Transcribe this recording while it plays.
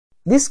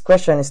This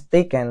question is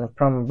taken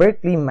from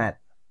Berkeley Math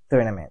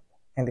Tournament,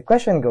 and the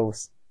question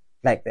goes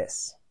like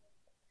this.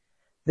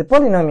 The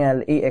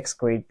polynomial ax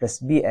squared plus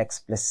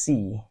bx plus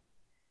c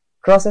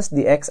crosses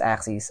the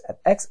x-axis at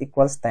x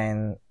equals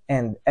 10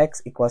 and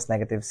x equals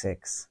negative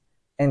 6,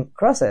 and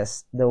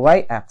crosses the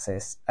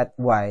y-axis at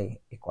y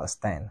equals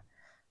 10.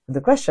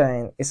 The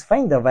question is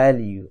find the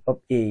value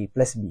of a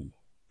plus b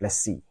plus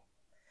c.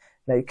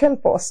 Now you can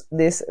pause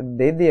this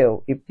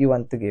video if you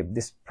want to give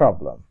this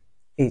problem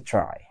a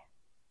try.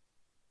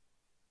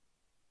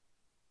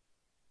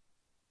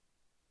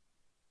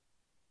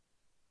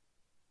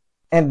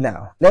 And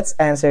now, let's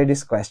answer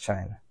this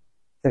question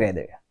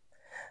together.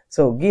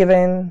 So,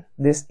 given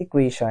this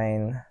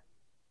equation,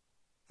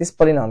 this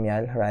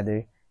polynomial,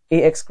 rather,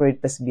 ax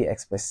squared plus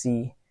bx plus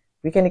c,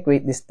 we can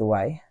equate this to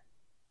y,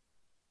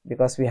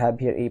 because we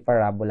have here a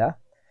parabola,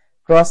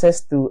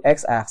 crosses to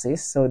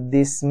x-axis, so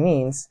this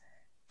means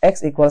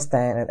x equals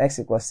 10 and x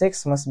equals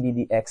 6 must be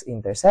the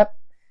x-intercept,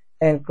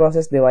 and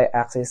crosses the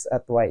y-axis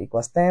at y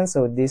equals 10,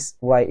 so this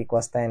y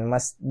equals 10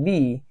 must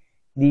be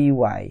the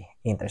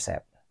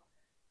y-intercept.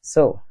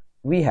 So,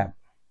 we have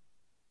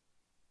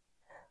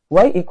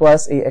y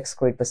equals ax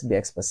squared plus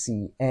bx plus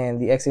c, and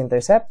the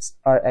x-intercepts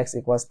are x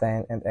equals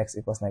 10 and x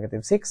equals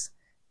negative 6,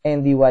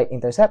 and the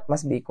y-intercept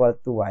must be equal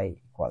to y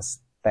equals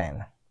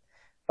 10.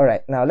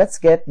 Alright, now let's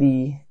get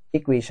the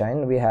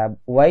equation. We have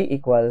y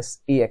equals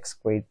ax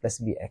squared plus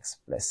bx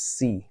plus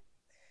c.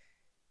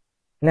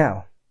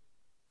 Now,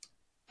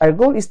 our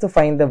goal is to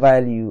find the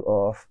value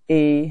of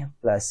a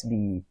plus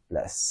b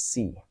plus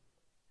c.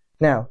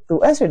 Now,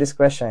 to answer this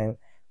question,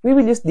 we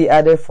will use the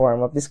other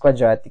form of this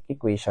quadratic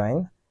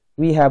equation.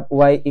 We have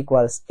y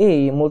equals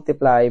a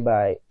multiplied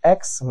by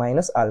x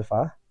minus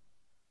alpha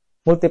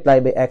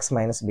multiplied by x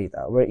minus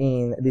beta,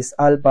 wherein this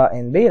alpha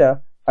and beta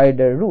are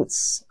the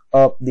roots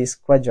of this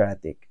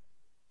quadratic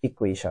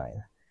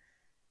equation.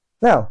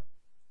 Now,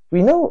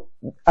 we know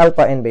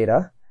alpha and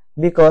beta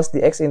because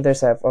the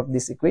x-intercept of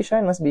this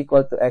equation must be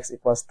equal to x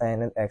equals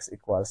 10 and x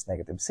equals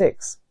negative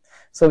 6.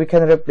 So we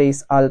can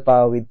replace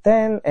alpha with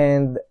 10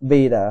 and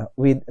beta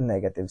with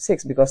negative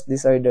 6 because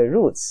these are the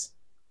roots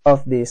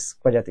of this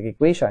quadratic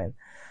equation.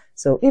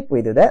 So if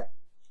we do that,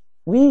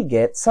 we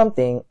get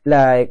something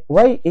like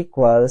y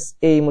equals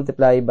a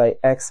multiplied by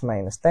x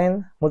minus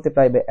 10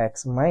 multiplied by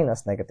x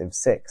minus negative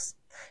 6.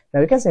 Now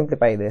we can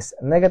simplify this.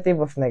 Negative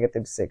of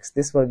negative 6,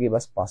 this will give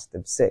us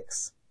positive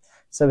 6.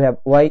 So we have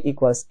y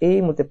equals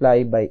a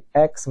multiplied by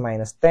x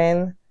minus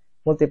 10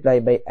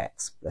 multiplied by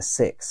x plus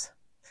 6.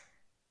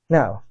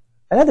 Now,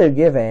 another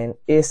given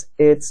is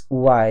its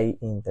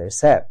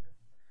y-intercept,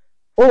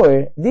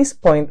 or this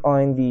point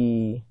on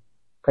the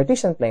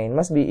Cartesian plane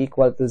must be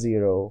equal to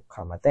 0,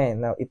 10.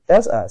 Now, it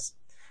tells us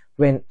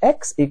when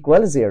x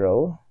equals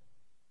 0,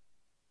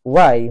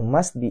 y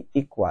must be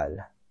equal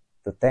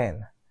to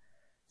 10.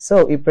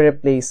 So, if we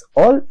replace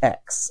all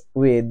x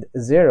with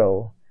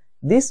 0,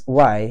 this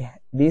y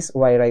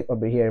right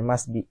over here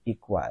must be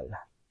equal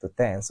to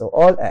 10. So,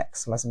 all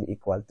x must be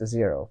equal to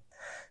 0.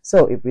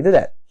 So, if we do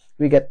that,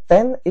 we get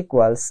 10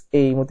 equals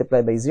a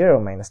multiplied by 0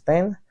 minus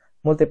 10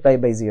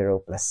 multiplied by 0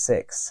 plus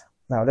 6.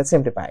 Now, let's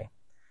simplify.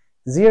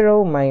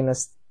 0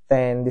 minus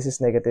 10, this is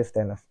negative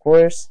 10, of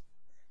course.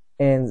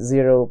 And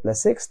 0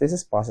 plus 6, this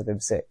is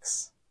positive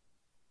 6.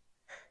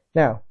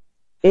 Now,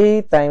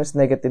 a times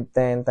negative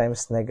 10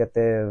 times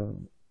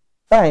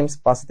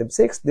positive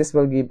 6, this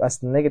will give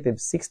us negative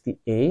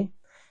 60a.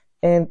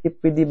 And if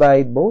we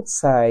divide both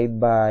sides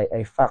by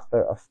a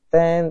factor of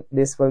 10,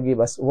 this will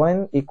give us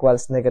 1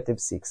 equals negative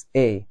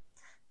 6a.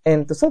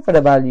 And to solve for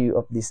the value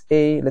of this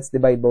a, let's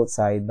divide both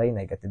sides by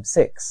negative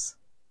 6.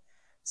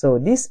 So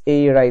this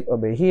a right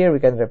over here,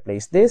 we can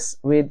replace this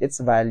with its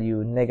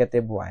value,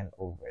 negative 1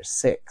 over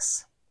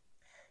 6.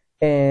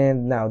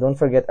 And now, don't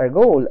forget our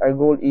goal. Our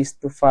goal is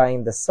to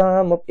find the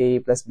sum of a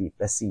plus b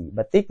plus c.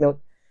 But take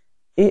note,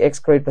 ax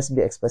squared plus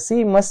bx plus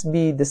c must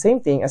be the same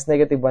thing as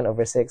negative 1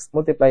 over 6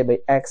 multiplied by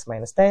x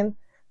minus 10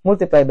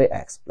 multiplied by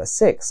x plus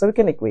 6. So we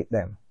can equate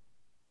them.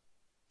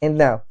 And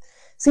now,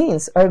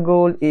 since our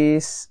goal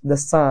is the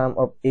sum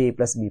of a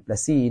plus b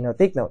plus c, now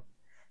take note,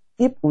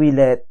 if we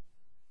let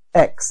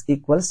x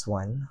equals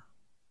 1,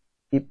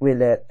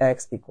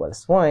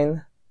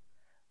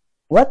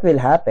 what will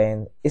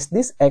happen is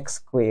this x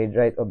squared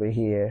right over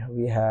here,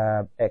 we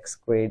have x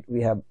squared,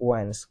 we have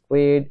 1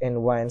 squared,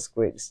 and 1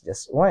 squared is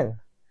just 1.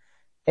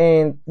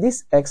 And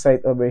this x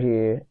right over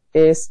here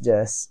is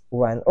just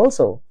 1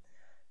 also.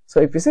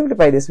 So if you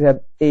simplify this, we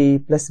have a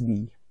plus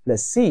b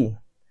plus c.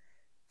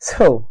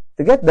 So,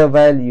 to get the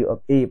value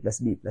of a plus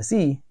b plus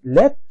c,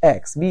 let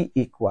x be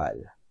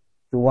equal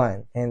to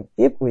 1. And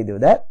if we do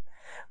that,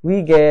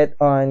 we get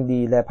on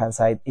the left-hand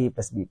side a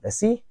plus b plus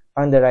c.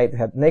 On the right, we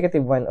have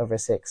negative 1 over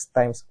 6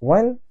 times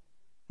 1.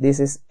 This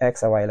is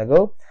x a while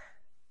ago.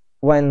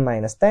 1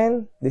 minus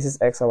 10. This is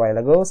x a while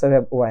ago. So we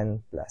have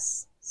 1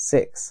 plus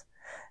 6.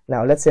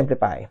 Now, let's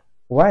simplify.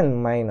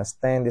 1 minus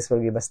 10, this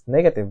will give us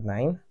negative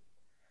 9.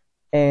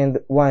 And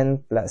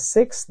 1 plus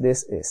 6,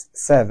 this is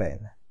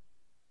 7.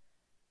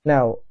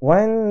 Now,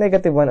 1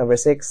 negative 1 over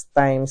 6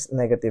 times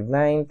negative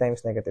 9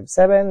 times negative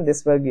 7,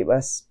 this will give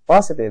us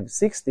positive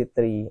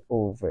 63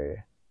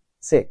 over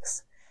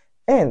 6.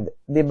 And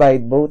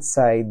divide both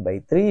sides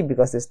by 3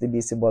 because it's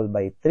divisible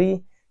by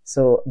 3.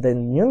 So the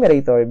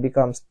numerator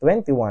becomes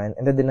 21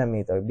 and the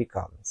denominator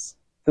becomes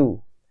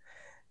 2.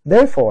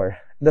 Therefore,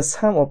 the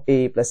sum of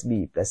a plus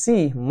b plus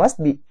c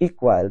must be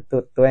equal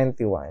to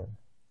 21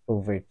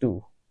 over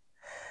 2.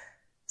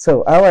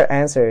 So our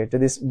answer to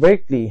this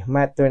Berkeley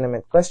math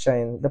tournament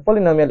question, the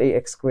polynomial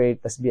ax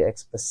squared plus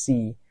bx plus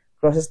c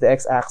crosses the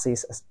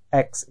x-axis as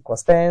x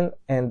equals 10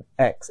 and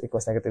x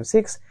equals negative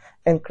 6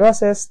 and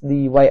crosses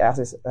the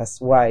y-axis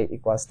as y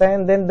equals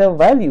 10, then the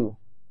value,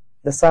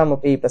 the sum of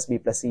a plus b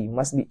plus c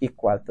must be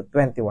equal to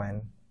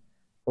 21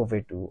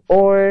 over 2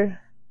 or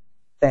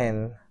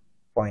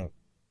 10.5.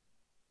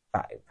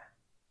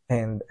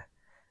 And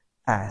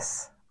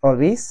as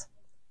always,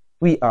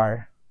 we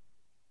are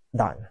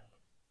done.